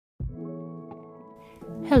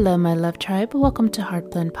Hello, my love tribe. Welcome to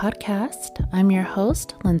Heart Blend Podcast. I'm your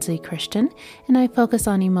host, Lindsay Christian, and I focus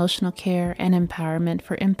on emotional care and empowerment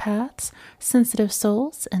for empaths, sensitive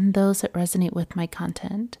souls, and those that resonate with my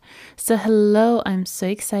content. So, hello, I'm so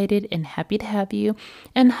excited and happy to have you.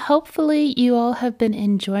 And hopefully, you all have been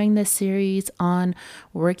enjoying this series on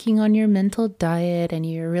working on your mental diet and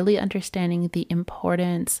you're really understanding the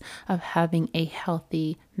importance of having a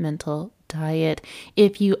healthy mental diet.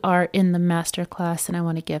 If you are in the masterclass, and I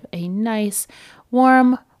want to give a nice,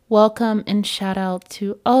 warm welcome and shout out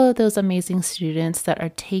to all of those amazing students that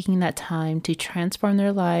are taking that time to transform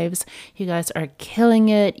their lives. You guys are killing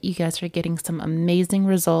it. You guys are getting some amazing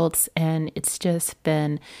results, and it's just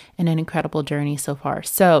been an incredible journey so far.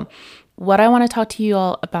 So, what I want to talk to you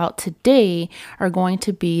all about today are going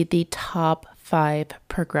to be the top 5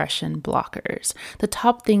 progression blockers, the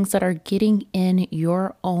top things that are getting in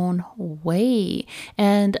your own way.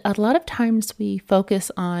 And a lot of times we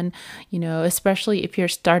focus on, especially if you're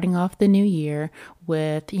starting off the new year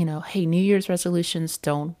with, hey, New Year's resolutions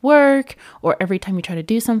don't work, or every time you try to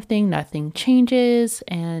do something, nothing changes.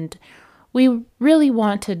 And we really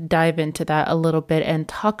want to dive into that a little bit and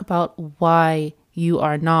talk about why you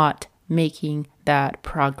are not making that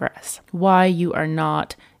progress, why you are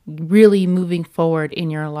not really moving forward in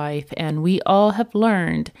your life. And we all have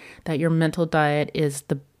learned that your mental diet is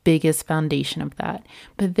the biggest foundation of that.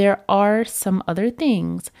 But there are some other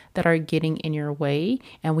things that are getting in your way,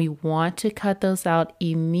 and we want to cut those out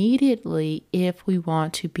immediately if we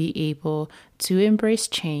want to be able to embrace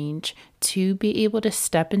change, to be able to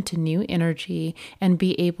step into new energy and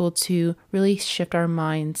be able to really shift our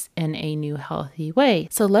minds in a new healthy way.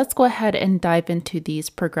 So let's go ahead and dive into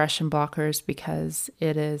these progression blockers because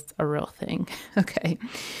it is a real thing. Okay.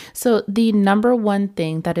 So the number one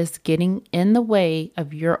thing that is getting in the way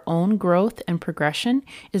of your own growth and progression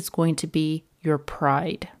is going to be your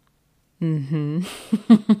pride. A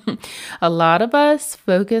lot of us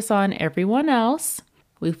focus on everyone else.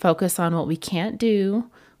 We focus on what we can't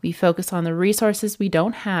do. We focus on the resources we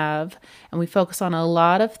don't have, and we focus on a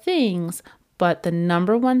lot of things, but the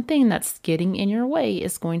number one thing that's getting in your way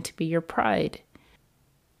is going to be your pride.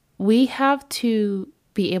 We have to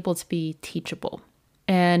be able to be teachable.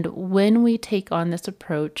 And when we take on this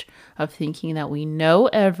approach of thinking that we know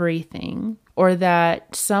everything, or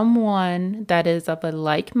that someone that is of a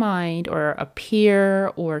like mind or a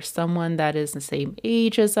peer or someone that is the same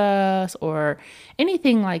age as us or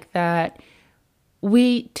anything like that,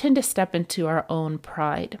 we tend to step into our own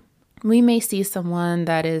pride. We may see someone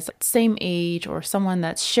that is same age or someone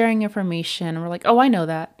that's sharing information and we're like, oh, I know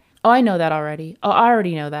that. Oh, I know that already. Oh, I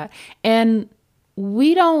already know that. And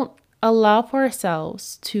we don't allow for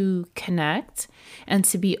ourselves to connect and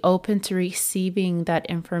to be open to receiving that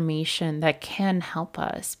information that can help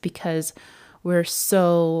us because we're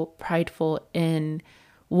so prideful in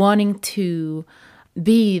wanting to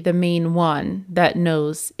be the main one that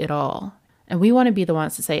knows it all. And we want to be the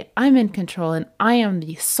ones to say, I'm in control and I am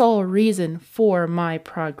the sole reason for my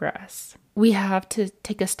progress. We have to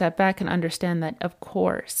take a step back and understand that, of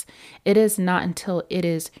course, it is not until it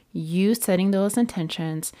is you setting those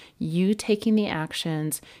intentions, you taking the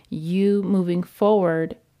actions, you moving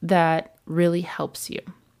forward that really helps you.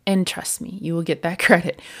 And trust me, you will get that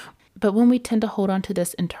credit. But when we tend to hold on to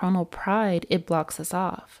this internal pride, it blocks us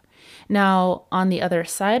off. Now, on the other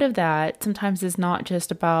side of that, sometimes it's not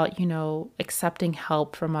just about, accepting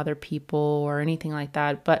help from other people or anything like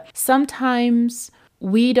that, but sometimes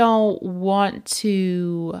we don't want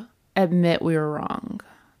to admit we were wrong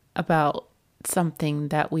about something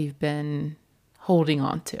that we've been holding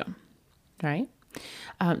on to, right?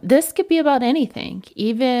 This could be about anything.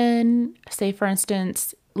 Even, say, for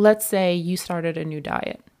instance, let's say you started a new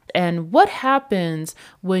diet. And what happens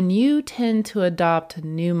when you tend to adopt a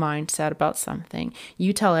new mindset about something?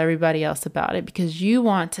 You tell everybody else about it because you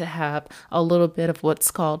want to have a little bit of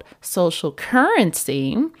what's called social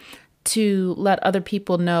currency to let other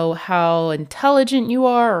people know how intelligent you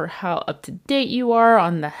are or how up to date you are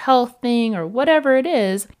on the health thing or whatever it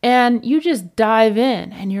is. And you just dive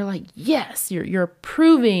in and you're like, yes, you're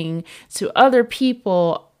proving to other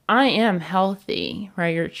people I am healthy,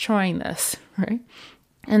 right? You're showing this, right?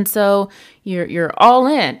 And so you're all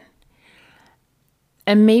in.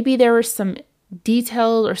 And maybe there was some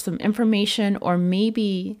detail or some information, or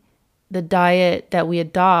maybe the diet that we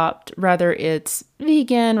adopt, whether it's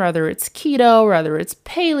vegan, whether it's keto, whether it's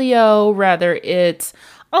paleo, whether it's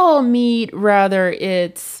all meat, whether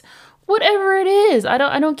it's whatever it is. I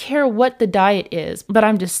don't care what the diet is, but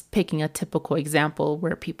I'm just picking a typical example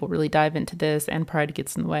where people really dive into this and pride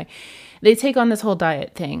gets in the way. They take on this whole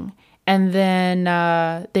diet thing and then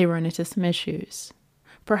they run into some issues.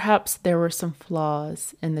 perhaps there were some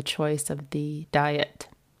flaws in the choice of the diet.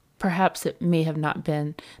 Perhaps it may have not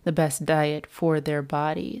been the best diet for their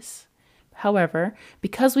bodies. However,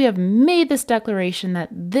 because we have made this declaration that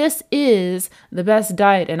this is the best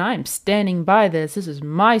diet and I'm standing by this is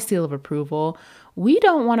my seal of approval, we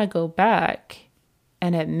don't want to go back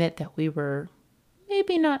and admit that we were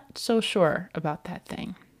maybe not so sure about that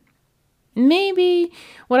thing. Maybe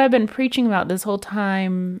what I've been preaching about this whole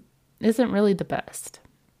time isn't really the best.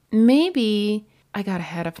 Maybe I got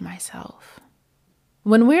ahead of myself.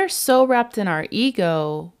 When we're so wrapped in our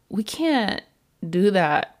ego, we can't do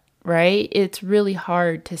that, right? It's really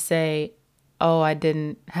hard to say, oh, I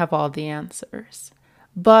didn't have all the answers.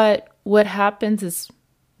 But what happens is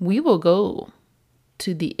we will go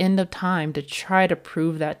to the end of time to try to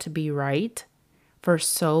prove that to be right for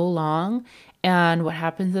so long. And what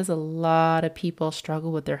happens is a lot of people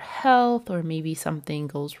struggle with their health, or maybe something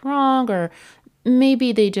goes wrong, or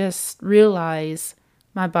maybe they just realize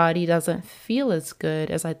my body doesn't feel as good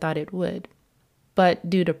as I thought it would. But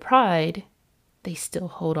due to pride, they still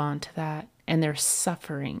hold on to that and they're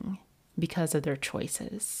suffering because of their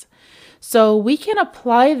choices. So we can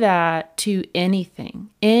apply that to anything,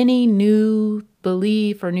 any new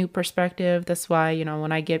belief or new perspective. That's why,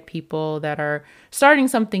 when I get people that are starting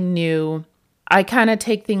something new, I kind of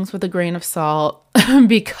take things with a grain of salt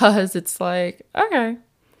because it's like, okay,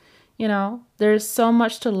 there's so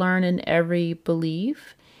much to learn in every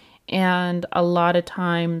belief. And a lot of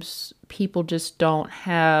times people just don't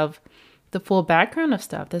have the full background of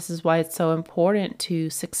stuff. This is why it's so important to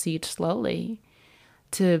succeed slowly,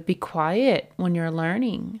 to be quiet when you're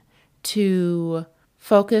learning, to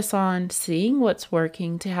focus on seeing what's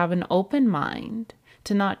working, to have an open mind,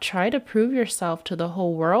 to not try to prove yourself to the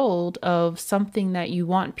whole world of something that you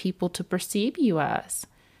want people to perceive you as.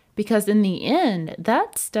 Because in the end,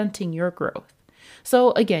 that's stunting your growth.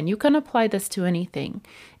 So again, you can apply this to anything.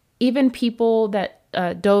 Even people that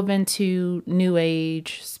dove into New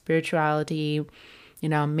Age spirituality,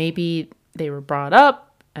 maybe they were brought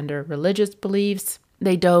up under religious beliefs.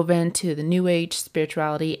 They dove into the New Age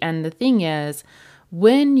spirituality. And the thing is,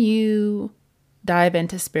 when you dive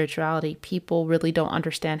into spirituality, people really don't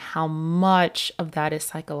understand how much of that is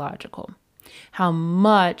psychological, how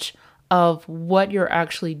much of what you're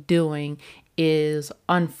actually doing is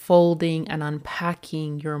unfolding and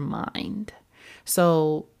unpacking your mind.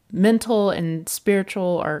 So mental and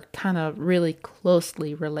spiritual are kind of really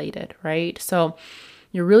closely related, right? So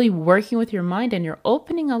you're really working with your mind and you're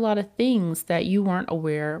opening a lot of things that you weren't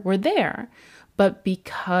aware were there. But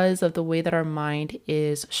because of the way that our mind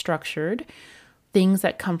is structured, things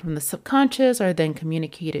that come from the subconscious are then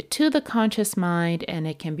communicated to the conscious mind, and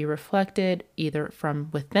it can be reflected either from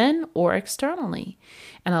within or externally.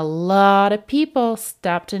 And a lot of people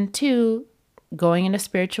stepped into going into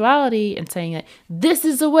spirituality and saying that this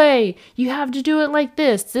is the way, you have to do it like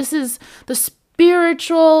this. This is the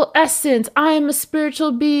spiritual essence. I am a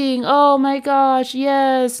spiritual being. Oh my gosh,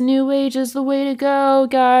 yes, New Age is the way to go,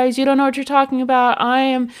 guys. You don't know what you're talking about. I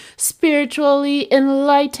am spiritually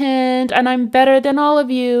enlightened and I'm better than all of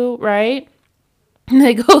you, right? And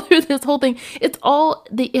they go through this whole thing. It's all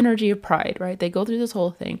the energy of pride, right? They go through this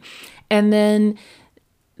whole thing and then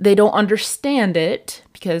they don't understand it,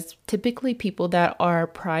 because typically people that are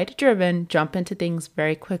pride driven jump into things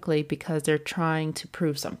very quickly because they're trying to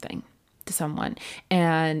prove something to someone,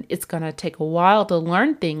 and it's going to take a while to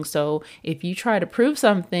learn things. So if you try to prove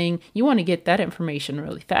something, you want to get that information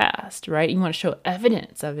really fast, right? You want to show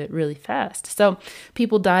evidence of it really fast. So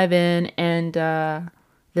people dive in and then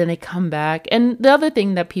they come back. And the other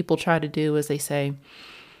thing that people try to do is they say,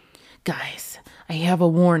 guys, I have a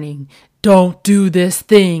warning. Don't do this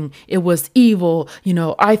thing. It was evil.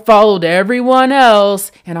 I followed everyone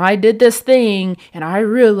else and I did this thing and I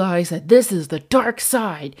realized that this is the dark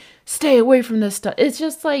side. Stay away from this stuff. It's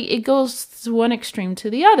just like it goes to one extreme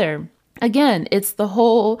to the other. Again, it's the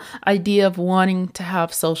whole idea of wanting to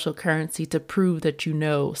have social currency to prove that you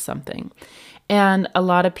know something. And a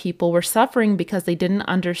lot of people were suffering because they didn't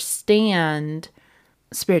understand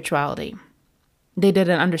spirituality. They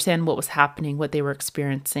didn't understand what was happening, what they were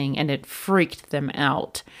experiencing, and it freaked them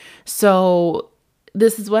out. So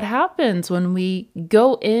this is what happens when we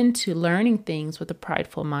go into learning things with a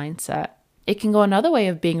prideful mindset. It can go another way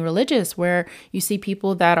of being religious, where you see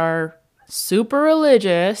people that are super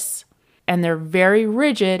religious and they're very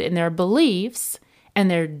rigid in their beliefs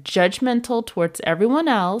and they're judgmental towards everyone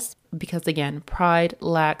else. Because again, pride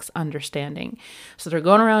lacks understanding. So they're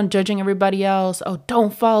going around judging everybody else. Oh,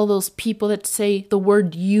 don't follow those people that say the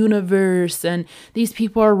word universe and these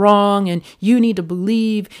people are wrong and you need to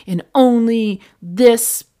believe in only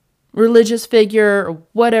this religious figure or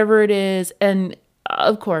whatever it is. And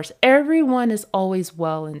of course, everyone is always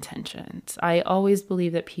well-intentioned. I always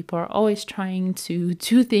believe that people are always trying to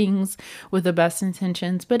do things with the best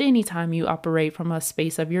intentions, but anytime you operate from a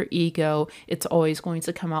space of your ego, it's always going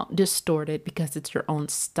to come out distorted because it's your own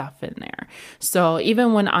stuff in there. So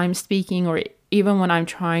even when I'm speaking, or even when I'm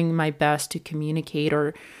trying my best to communicate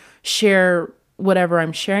or share whatever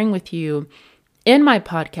I'm sharing with you in my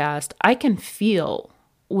podcast, I can feel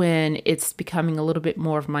when it's becoming a little bit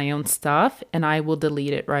more of my own stuff, and I will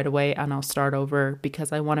delete it right away and I'll start over,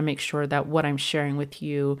 because I want to make sure that what I'm sharing with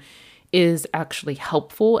you is actually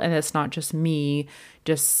helpful and it's not just me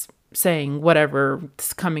just saying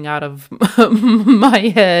whatever's coming out of my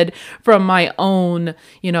head from my own,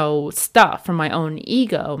 stuff, from my own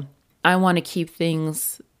ego. I want to keep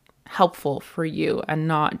things helpful for you and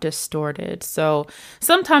not distorted. So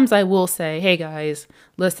sometimes I will say, hey guys,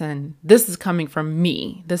 listen, this is coming from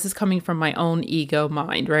me. This is coming from my own ego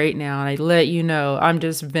mind right now. And I let you know I'm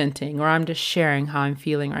just venting, or I'm just sharing how I'm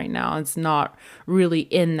feeling right now. It's not really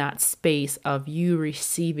in that space of you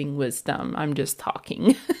receiving wisdom. I'm just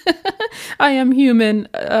talking. I am human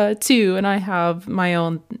too, and I have my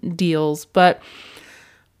own deals. But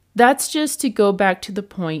that's just to go back to the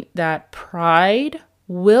point that pride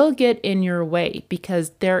will get in your way, because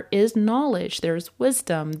there is knowledge, there's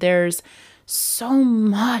wisdom, there's so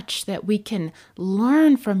much that we can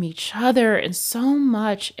learn from each other, and so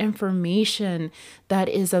much information that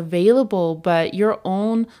is available, but your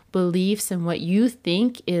own beliefs and what you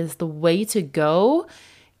think is the way to go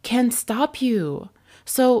can stop you.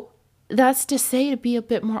 So that's to say, to be a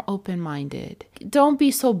bit more open-minded. Don't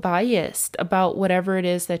be so biased about whatever it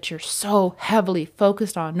is that you're so heavily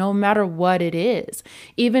focused on, no matter what it is.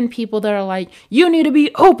 Even people that are like, you need to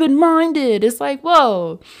be open-minded. It's like,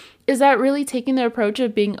 whoa, is that really taking the approach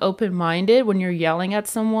of being open-minded when you're yelling at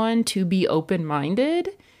someone to be open-minded?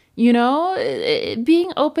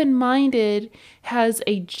 Being open-minded has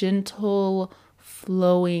a gentle,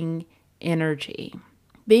 flowing energy.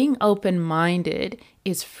 Being open-minded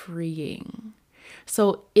is freeing.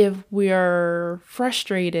 So if we're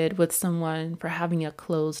frustrated with someone for having a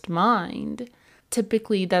closed mind,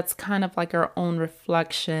 typically that's kind of like our own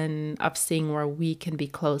reflection of seeing where we can be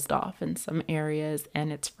closed off in some areas,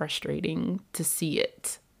 and it's frustrating to see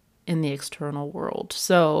it in the external world.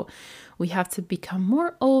 So we have to become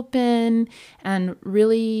more open and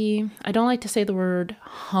really, I don't like to say the word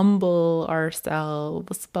humble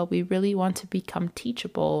ourselves, but we really want to become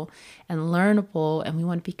teachable and learnable, and we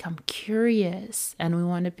want to become curious, and we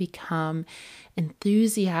want to become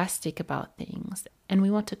enthusiastic about things, and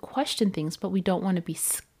we want to question things, but we don't want to be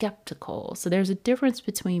skeptical. So there's a difference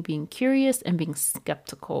between being curious and being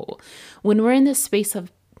skeptical. When we're in this space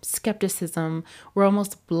of skepticism, we're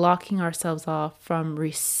almost blocking ourselves off from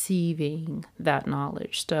receiving that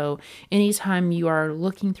knowledge. So anytime you are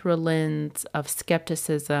looking through a lens of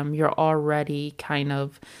skepticism, you're already kind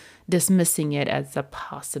of dismissing it as a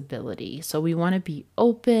possibility. So we want to be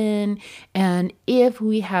open, and if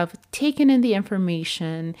we have taken in the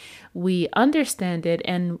information, we understand it,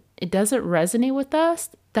 and it doesn't resonate with us,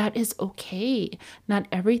 that is okay. Not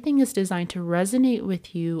everything is designed to resonate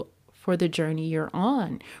with you for the journey you're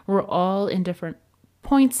on. We're all in different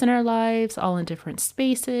points in our lives, all in different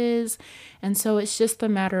spaces. And so it's just a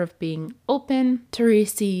matter of being open to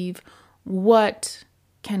receive what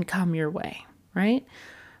can come your way, right?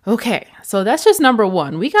 Okay, so that's just number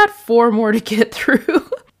one. We got 4 more to get through.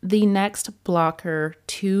 The next blocker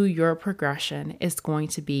to your progression is going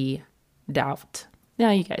to be doubt. Now,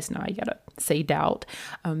 you guys know I gotta say doubt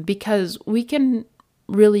because we can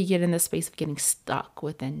really get in the space of getting stuck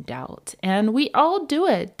within doubt. And we all do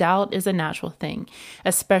it. Doubt is a natural thing,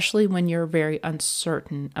 especially when you're very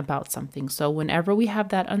uncertain about something. So whenever we have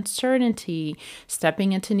that uncertainty,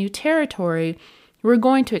 stepping into new territory, we're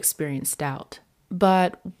going to experience doubt.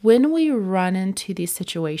 But when we run into these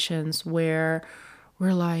situations where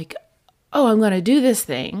we're like, oh, I'm going to do this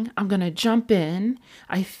thing, I'm going to jump in,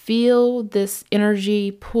 I feel this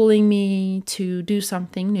energy pulling me to do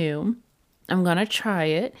something new, I'm going to try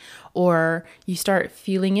it, or you start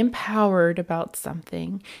feeling empowered about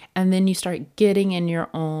something, and then you start getting in your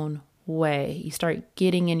own way. You start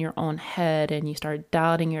getting in your own head, and you start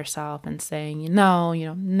doubting yourself and saying, no,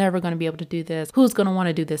 never going to be able to do this. Who's going to want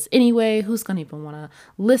to do this anyway? Who's going to even want to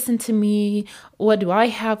listen to me? What do I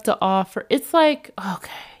have to offer? It's like,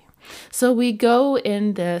 okay. So we go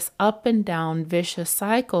in this up and down vicious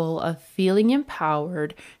cycle of feeling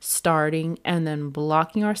empowered, starting, and then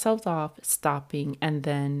blocking ourselves off, stopping, and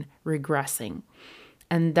then regressing.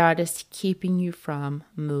 And that is keeping you from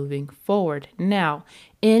moving forward. Now,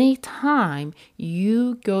 anytime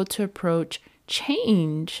you go to approach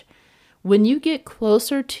change, when you get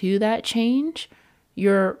closer to that change,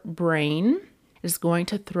 your brain is going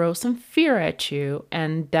to throw some fear at you,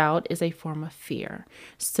 and doubt is a form of fear.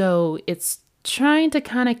 So it's trying to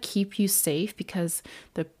kind of keep you safe because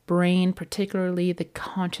the brain, particularly the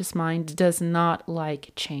conscious mind, does not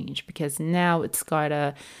like change because now it's got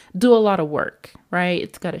to do a lot of work, right?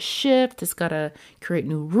 It's got to shift, it's got to create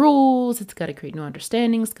new rules, it's got to create new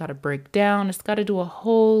understandings, it's got to break down, it's got to do a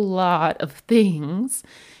whole lot of things.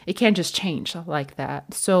 It can't just change like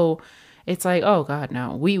that. So it's like, oh God,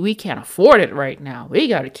 no, we can't afford it right now. We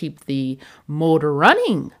got to keep the motor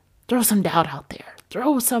running. Throw some doubt out there.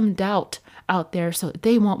 Throw some doubt out there so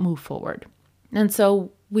they won't move forward. And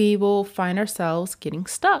so we will find ourselves getting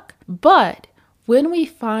stuck. But when we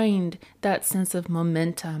find that sense of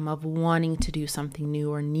momentum of wanting to do something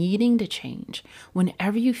new or needing to change,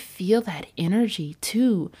 whenever you feel that energy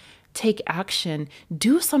to take action,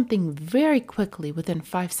 do something very quickly within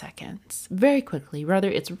 5 seconds, very quickly, whether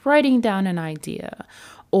it's writing down an idea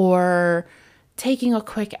or taking a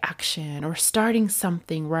quick action or starting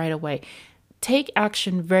something right away. Take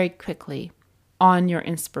action very quickly on your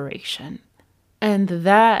inspiration. And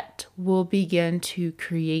that will begin to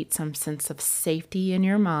create some sense of safety in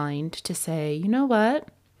your mind to say, you know what?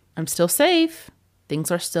 I'm still safe.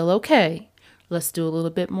 Things are still okay. Let's do a little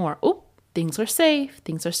bit more. Oh, things are safe.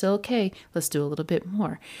 Things are still okay. Let's do a little bit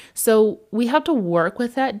more. So we have to work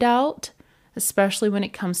with that doubt, especially when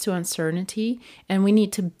it comes to uncertainty. And we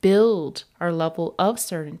need to build our level of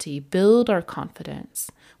certainty, build our confidence.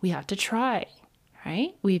 We have to try,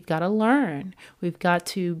 right? We've got to learn. We've got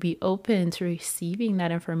to be open to receiving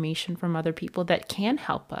that information from other people that can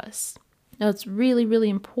help us. Now, it's really, really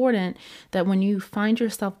important that when you find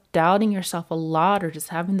yourself doubting yourself a lot or just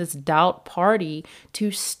having this doubt party, to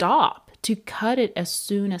stop, to cut it as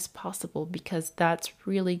soon as possible, because that's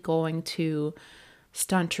really going to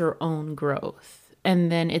stunt your own growth.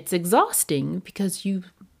 And then it's exhausting because you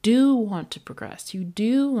do want to progress. You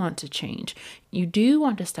do want to change. You do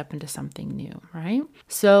want to step into something new, right?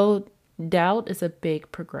 So doubt is a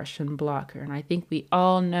big progression blocker. And I think we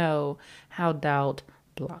all know how doubt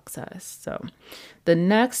blocks us. So the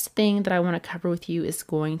next thing that I want to cover with you is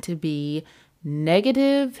going to be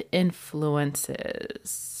negative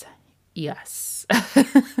influences. Yes.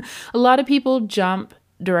 A lot of people jump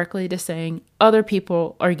directly to saying other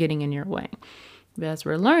people are getting in your way. But as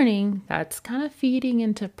we're learning, that's kind of feeding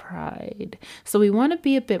into pride. So we want to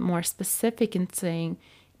be a bit more specific in saying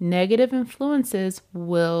negative influences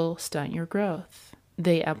will stunt your growth.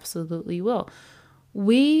 They absolutely will.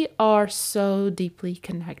 We are so deeply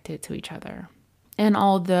connected to each other. And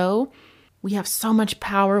although we have so much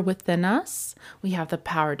power within us, we have the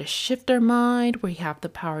power to shift our mind, we have the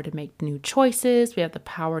power to make new choices, we have the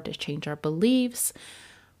power to change our beliefs,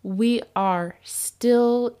 we are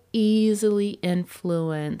still easily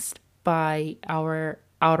influenced by our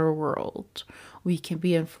outer world. We can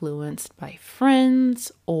be influenced by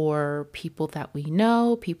friends or people that we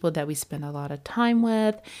know, people that we spend a lot of time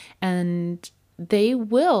with, and they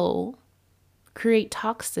will create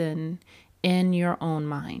toxin in your own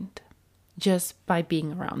mind just by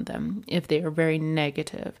being around them. If they are very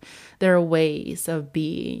negative, there are ways of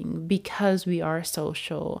being. Because we are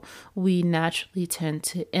social, we naturally tend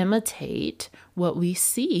to imitate what we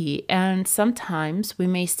see. And sometimes we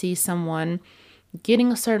may see someone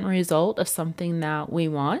getting a certain result of something that we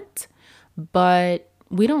want, but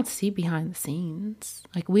we don't see behind the scenes.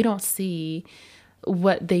 Like, we don't see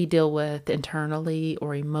what they deal with internally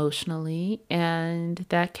or emotionally, and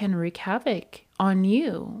that can wreak havoc on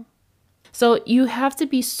you. So you have to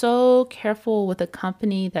be so careful with the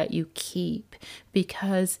company that you keep,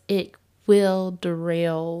 because it will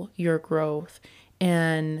derail your growth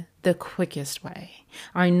in the quickest way.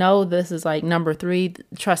 I know this is like number 3.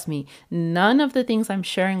 Trust me, none of the things I'm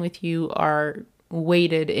sharing with you are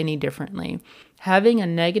weighted any differently. Having a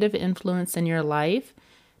negative influence in your life,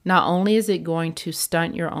 not only is it going to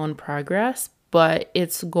stunt your own progress, but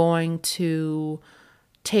it's going to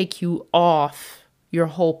take you off your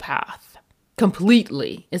whole path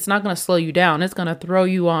completely. It's not going to slow you down. It's going to throw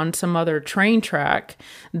you on some other train track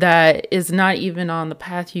that is not even on the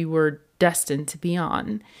path you were destined to be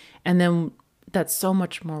on. And then that's so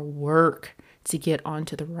much more work to get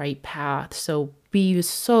onto the right path. So be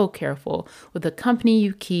so careful with the company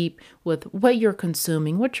you keep, with what you're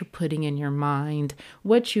consuming, what you're putting in your mind,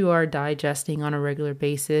 what you are digesting on a regular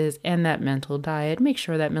basis, and that mental diet. Make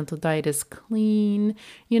sure that mental diet is clean.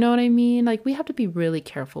 You know what I mean? Like, we have to be really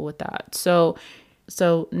careful with that. So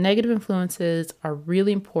So negative influences are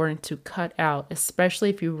really important to cut out, especially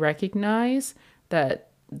if you recognize that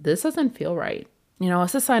this doesn't feel right.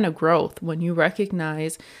 It's a sign of growth when you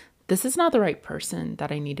recognize this is not the right person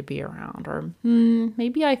that I need to be around, or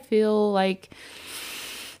maybe I feel like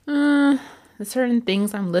the certain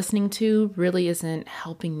things I'm listening to really isn't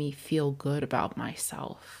helping me feel good about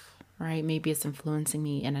myself, right? Maybe it's influencing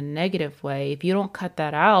me in a negative way. If you don't cut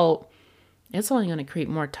that out, it's only going to create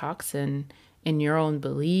more toxin in your own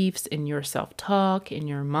beliefs, in your self-talk, in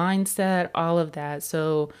your mindset, all of that.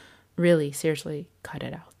 So really, seriously, cut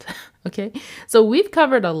it out. Okay? So we've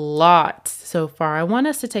covered a lot so far. I want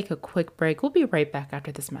us to take a quick break. We'll be right back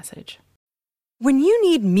after this message. When you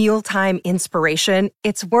need mealtime inspiration,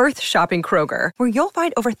 it's worth shopping Kroger, where you'll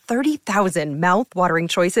find over 30,000 mouth-watering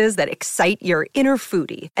choices that excite your inner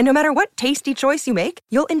foodie. And no matter what tasty choice you make,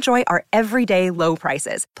 you'll enjoy our everyday low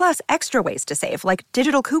prices, plus extra ways to save, like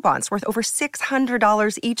digital coupons worth over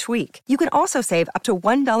 $600 each week. You can also save up to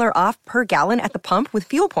 $1 off per gallon at the pump with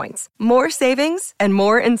fuel points. More savings and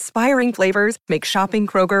more inspiring flavors make shopping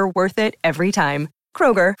Kroger worth it every time.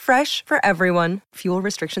 Kroger, fresh for everyone. Fuel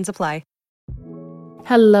restrictions apply.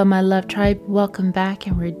 Hello, my love tribe. Welcome back,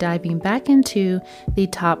 and we're diving back into the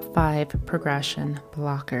top 5 progression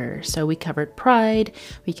blockers. So we covered pride,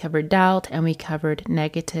 we covered doubt, and we covered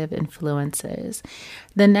negative influences.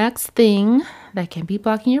 The next thing that can be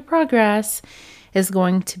blocking your progress is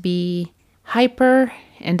going to be hyper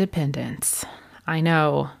independence. I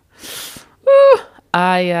know. Woo!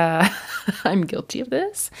 I'm guilty of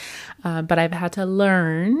this, but I've had to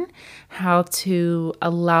learn how to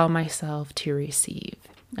allow myself to receive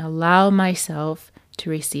help,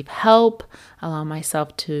 allow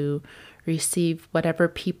myself to receive whatever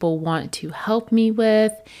people want to help me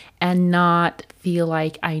with, and not feel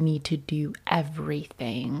like I need to do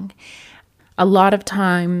everything. A lot of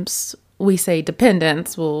times we say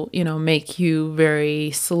dependence will, make you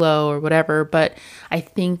very slow or whatever. But I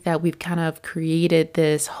think that we've kind of created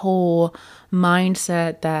this whole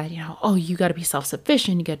mindset that, you got to be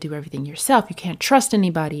self-sufficient. You got to do everything yourself. You can't trust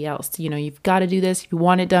anybody else. You've got to do this. If you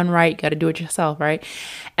want it done right, you got to do it yourself, right?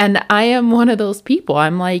 And I am one of those people.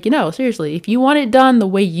 I'm like, seriously, if you want it done the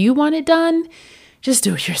way you want it done, just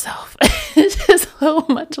do it yourself. It's just so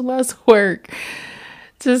much less work.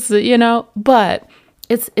 But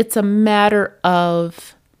it's a matter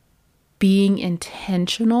of being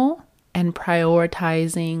intentional and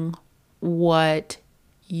prioritizing what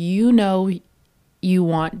you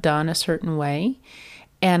want done a certain way,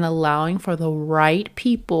 and allowing for the right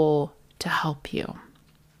people to help you.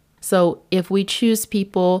 So if we choose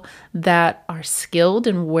people that are skilled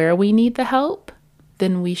in where we need the help,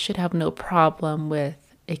 then we should have no problem with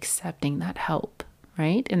accepting that help,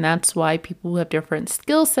 right? And that's why people who have different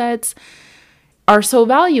skill sets are so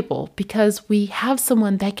valuable, because we have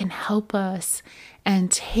someone that can help us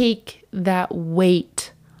and take that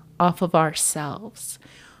weight off of ourselves.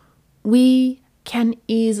 We can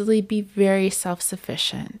easily be very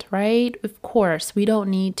self-sufficient, right? Of course, we don't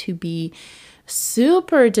need to be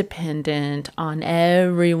super dependent on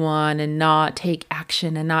everyone and not take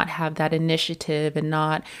action and not have that initiative and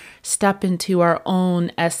not step into our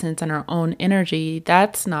own essence and our own energy.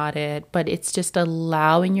 That's not it, but it's just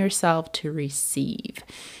allowing yourself to receive.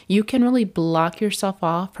 You can really block yourself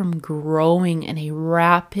off from growing in a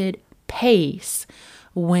rapid pace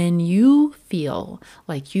when you feel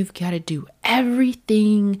like you've got to do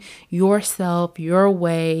everything yourself, your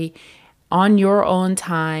way, on your own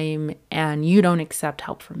time, and you don't accept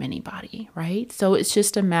help from anybody, right? So it's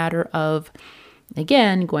just a matter of,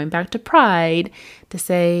 again, going back to pride, to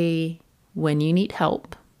say when you need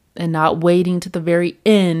help and not waiting to the very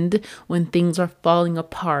end when things are falling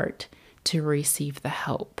apart to receive the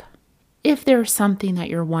help. If there's something that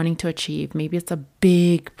you're wanting to achieve, maybe it's a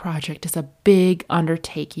big project, it's a big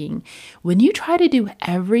undertaking, when you try to do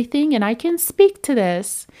everything, and I can speak to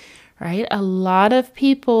this, right? A lot of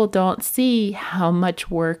people don't see how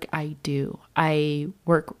much work I do. I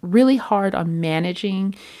work really hard on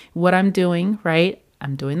managing what I'm doing, right?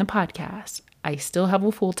 I'm doing the podcast. I still have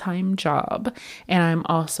a full-time job, and I'm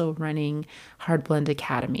also running Hard Blend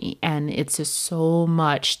Academy, and it's just so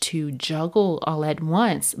much to juggle all at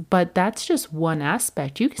once. But that's just one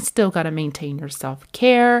aspect. You still got to maintain your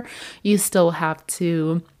self-care. You still have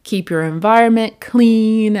to keep your environment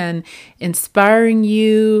clean and inspiring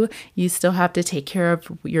you. You still have to take care of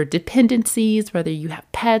your dependencies, whether you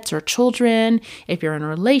have pets or children. If you're in a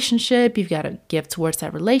relationship, you've got to give towards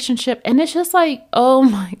that relationship. And it's just like, oh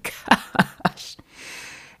my gosh.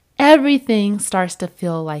 Everything starts to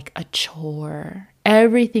feel like a chore.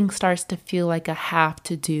 Everything starts to feel like a have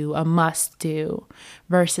to do, a must do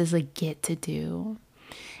versus a get to do.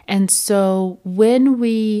 And so when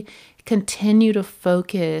we continue to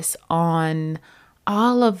focus on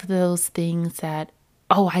all of those things that,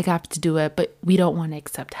 oh, I got to do it, but we don't want to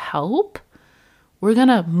accept help, we're going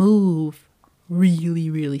to move really,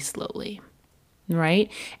 really slowly,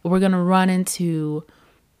 right? We're going to run into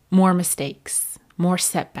more mistakes, more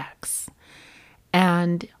setbacks.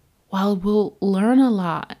 And while we'll learn a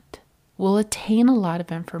lot, we'll attain a lot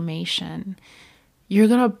of information, you're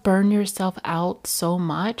going to burn yourself out so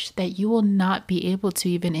much that you will not be able to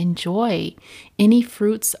even enjoy any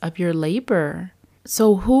fruits of your labor.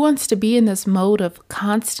 So who wants to be in this mode of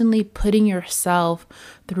constantly putting yourself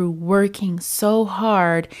through working so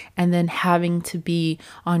hard and then having to be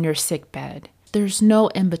on your sick bed? There's no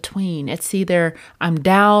in between. It's either I'm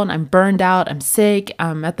down, I'm burned out, I'm sick,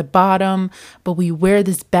 I'm at the bottom, but we wear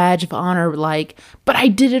this badge of honor like, but I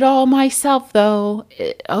did it all myself though.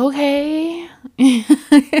 Okay.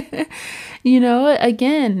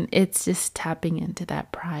 Again, it's just tapping into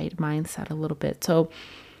that pride mindset a little bit. So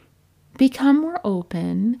become more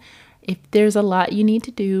open. If there's a lot you need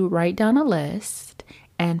to do, write down a list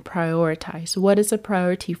and prioritize. What is a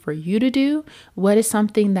priority for you to do? What is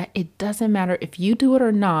something that it doesn't matter if you do it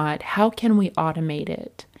or not? How can we automate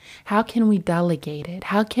it? How can we delegate it?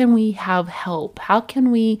 How can we have help? How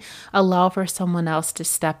can we allow for someone else to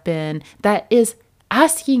step in that is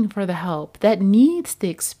asking for the help, that needs the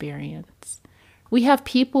experience? We have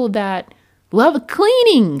people that love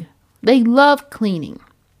cleaning. They love cleaning.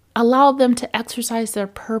 Allow them to exercise their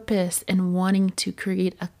purpose in wanting to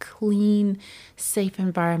create a clean, safe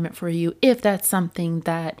environment for you if that's something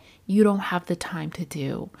that you don't have the time to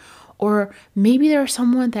do. Or maybe there's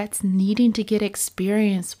someone that's needing to get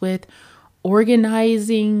experience with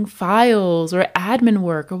organizing files or admin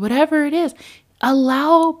work or whatever it is.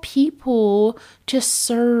 Allow people to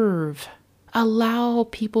serve. Allow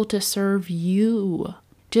people to serve you.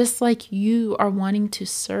 Just like you are wanting to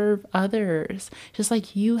serve others, just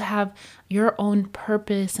like you have your own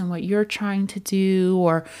purpose and what you're trying to do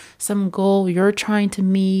or some goal you're trying to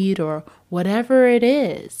meet or whatever it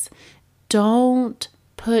is. Don't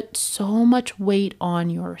put so much weight on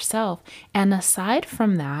yourself. And aside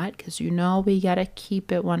from that, because we got to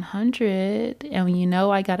keep it 100 and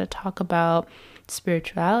I got to talk about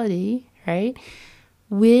spirituality, right?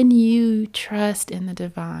 When you trust in the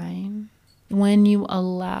divine, when you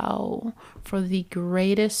allow for the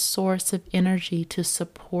greatest source of energy to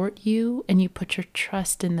support you and you put your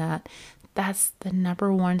trust in that, that's the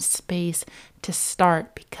number one space to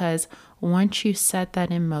start, because once you set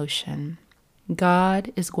that in motion,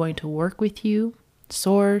 God is going to work with you,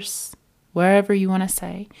 source, wherever you want to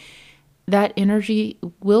say. That energy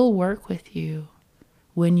will work with you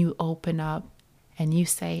when you open up and you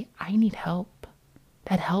say, I need help.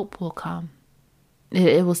 That help will come.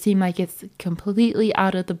 It will seem like it's completely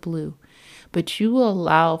out of the blue, but you will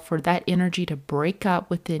allow for that energy to break out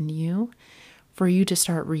within you, for you to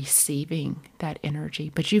start receiving that energy.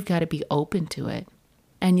 But you've got to be open to it.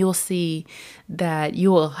 And you'll see that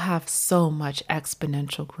you will have so much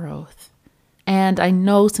exponential growth. And I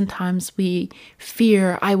know sometimes we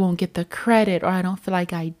fear I won't get the credit, or I don't feel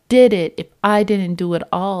like I did it if I didn't do it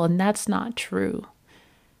all. And that's not true.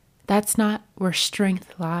 That's not where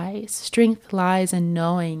strength lies. Strength lies in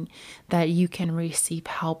knowing that you can receive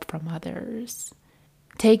help from others.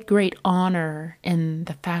 Take great honor in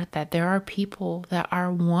the fact that there are people that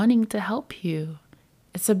are wanting to help you.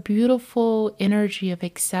 It's a beautiful energy of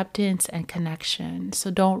acceptance and connection. So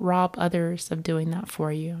don't rob others of doing that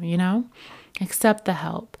for you, Accept the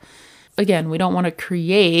help. Again, we don't want to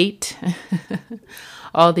create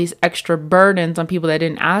all these extra burdens on people that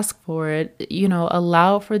didn't ask for it.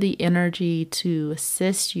 Allow for the energy to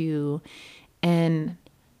assist you in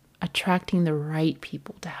attracting the right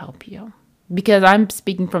people to help you. Because I'm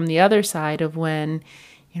speaking from the other side of when,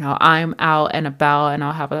 I'm out and about and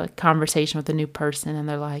I'll have a conversation with a new person and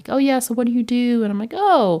they're like, oh yeah, so what do you do? And I'm like,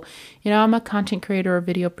 oh, I'm a content creator or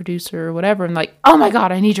video producer or whatever. And like, oh my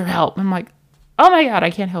God, I need your help. I'm like, oh my God,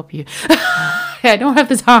 I can't help you. I don't have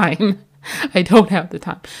the time. I don't have the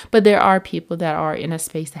time. But there are people that are in a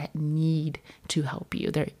space that need to help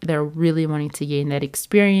you. They're really wanting to gain that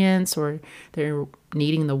experience, or they're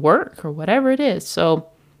needing the work or whatever it is. So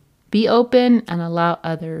be open and allow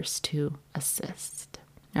others to assist.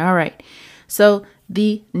 All right. So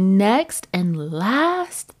the next and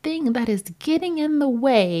last thing that is getting in the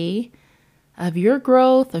way of your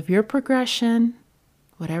growth, of your progression,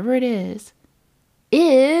 whatever it is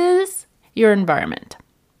your environment.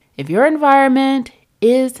 If your environment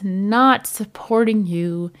is not supporting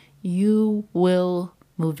you, you will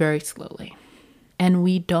move very slowly. And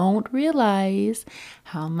we don't realize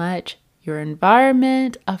how much your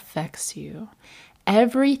environment affects you.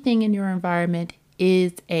 Everything in your environment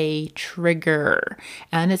is a trigger.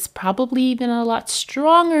 And it's probably even a lot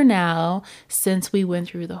stronger now since we went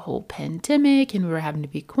through the whole pandemic and we were having to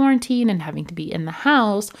be quarantined and having to be in the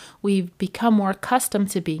house. We've become more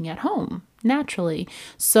accustomed to being at home naturally.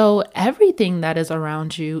 So everything that is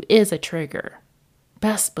around you is a trigger.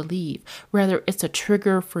 Best believe, whether it's a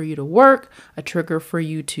trigger for you to work, a trigger for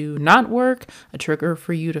you to not work, a trigger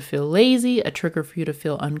for you to feel lazy, a trigger for you to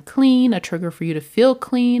feel unclean, a trigger for you to feel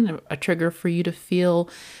clean, a trigger for you to feel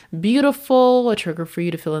beautiful, a trigger for you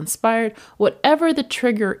to feel inspired. Whatever the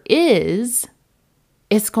trigger is,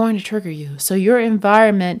 it's going to trigger you. So your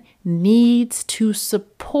environment needs to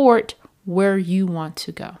support where you want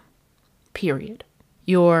to go, period.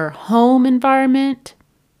 Your home environment,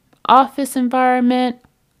 office environment,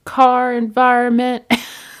 car environment,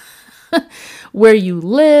 where you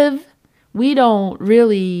live. We don't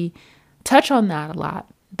really touch on that a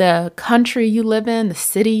lot. The country you live in, the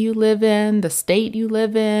city you live in, the state you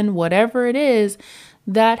live in, whatever it is,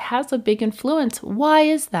 that has a big influence. Why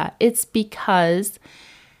is that? It's because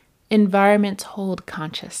environments hold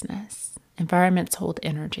consciousness. Environments hold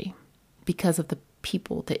energy because of the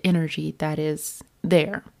people, the energy that is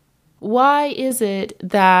there. Why is it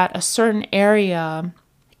that a certain area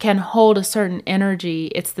can hold a certain energy?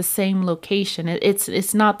 It's the same location.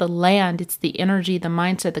 It's not the land, it's the energy, the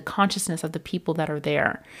mindset, the consciousness of the people that are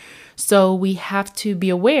there. So we have to be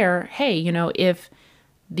aware, hey, if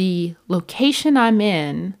the location I'm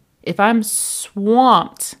in, if I'm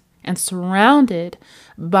swamped and surrounded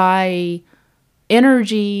by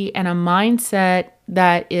energy and a mindset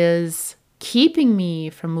that is keeping me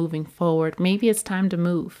from moving forward, maybe it's time to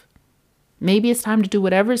move. Maybe it's time to do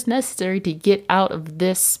whatever is necessary to get out of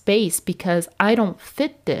this space because I don't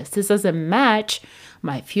fit this. This doesn't match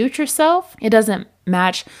my future self. It doesn't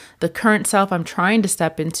match the current self I'm trying to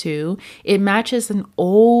step into. It matches an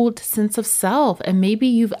old sense of self. And maybe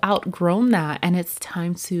you've outgrown that and it's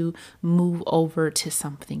time to move over to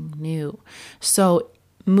something new. So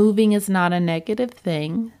moving is not a negative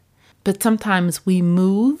thing, but sometimes we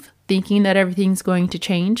move thinking that everything's going to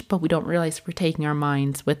change, but we don't realize we're taking our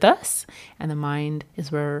minds with us, and the mind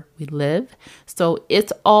is where we live. So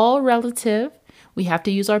it's all relative. We have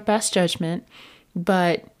to use our best judgment,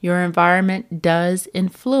 but your environment does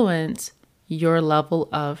influence your level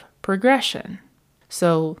of progression.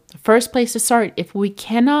 So the first place to start, if we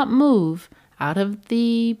cannot move out of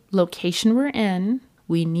the location we're in,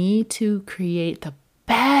 we need to create the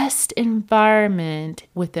best environment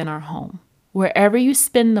within our home. Wherever you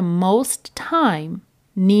spend the most time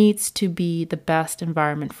needs to be the best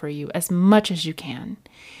environment for you as much as you can.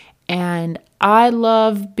 And I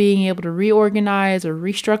love being able to reorganize or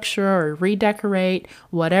restructure or redecorate,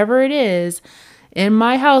 whatever it is in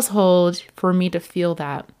my household for me to feel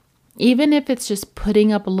that. Even if it's just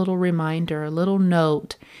putting up a little reminder, a little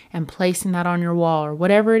note and placing that on your wall or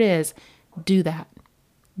whatever it is, do that.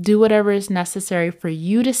 Do whatever is necessary for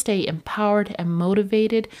you to stay empowered and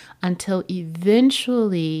motivated until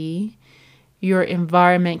eventually your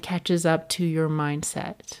environment catches up to your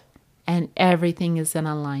mindset and everything is in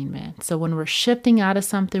alignment. So when we're shifting out of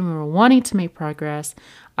something, when we're wanting to make progress,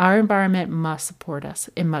 our environment must support us.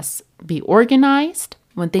 It must be organized.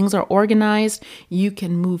 When things are organized, you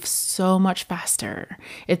can move so much faster.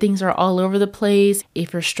 If things are all over the place,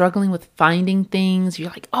 if you're struggling with finding things, you're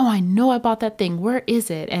like, oh, I know I bought that thing. Where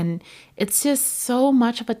is it? And it's just so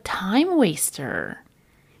much of a time waster.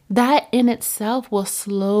 That in itself will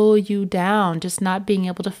slow you down, just not being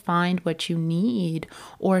able to find what you need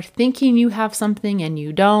or thinking you have something and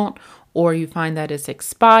you don't, or you find that it's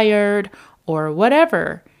expired or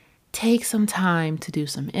whatever. Take some time to do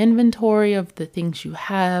some inventory of the things you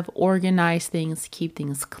have, organize things, keep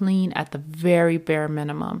things clean at the very bare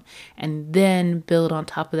minimum, and then build on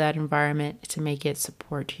top of that environment to make it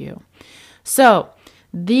support you. So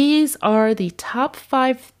these are the top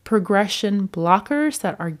 5 progression blockers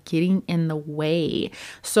that are getting in the way.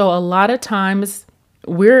 So a lot of times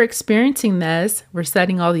we're experiencing this. We're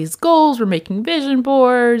setting all these goals. We're making vision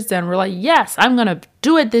boards and we're like, yes, I'm going to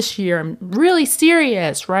do it this year. I'm really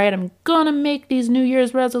serious, right? I'm going to make these New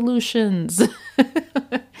Year's resolutions.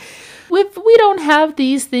 If we don't have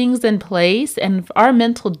these things in place and if our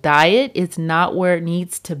mental diet is not where it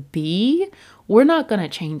needs to be, we're not going to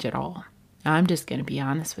change it all. I'm just going to be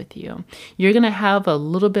honest with you. You're going to have a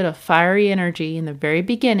little bit of fiery energy in the very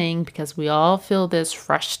beginning because we all feel this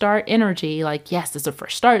fresh start energy. Like, yes, it's a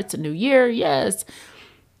fresh start. It's a new year. Yes.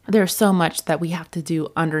 There's so much that we have to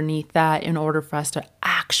do underneath that in order for us to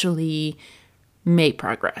actually make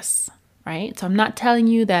progress, right? So I'm not telling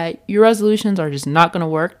you that your resolutions are just not going to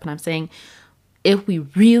work, but I'm saying if we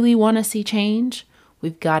really want to see change,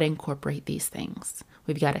 we've got to incorporate these things.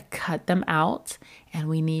 We've got to cut them out, and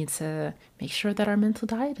we need to make sure that our mental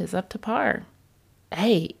diet is up to par.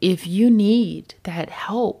 Hey, if you need that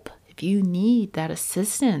help, if you need that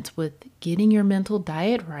assistance with getting your mental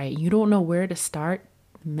diet right, you don't know where to start,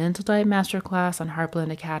 Mental Diet Masterclass on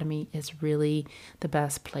Heartblend Academy is really the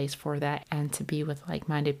best place for that, and to be with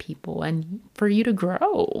like-minded people and for you to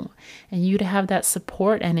grow and you to have that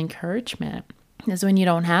support and encouragement. Because when you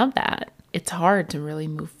don't have that, it's hard to really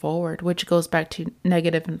move forward, which goes back to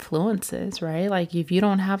negative influences, right? Like if you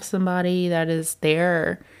don't have somebody that is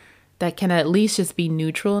there that can at least just be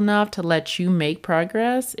neutral enough to let you make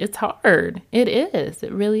progress, it's hard. It is.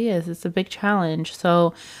 It really is. It's a big challenge.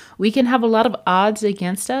 So we can have a lot of odds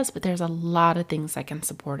against us, but there's a lot of things that can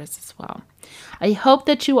support us as well. I hope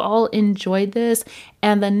that you all enjoyed this.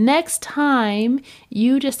 And the next time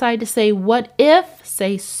you decide to say what if,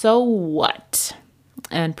 say so what,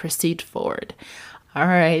 and proceed forward. All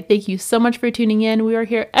right. Thank you so much for tuning in. We are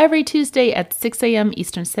here every Tuesday at 6 a.m.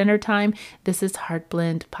 Eastern Standard Time. This is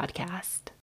Heartblend Podcast.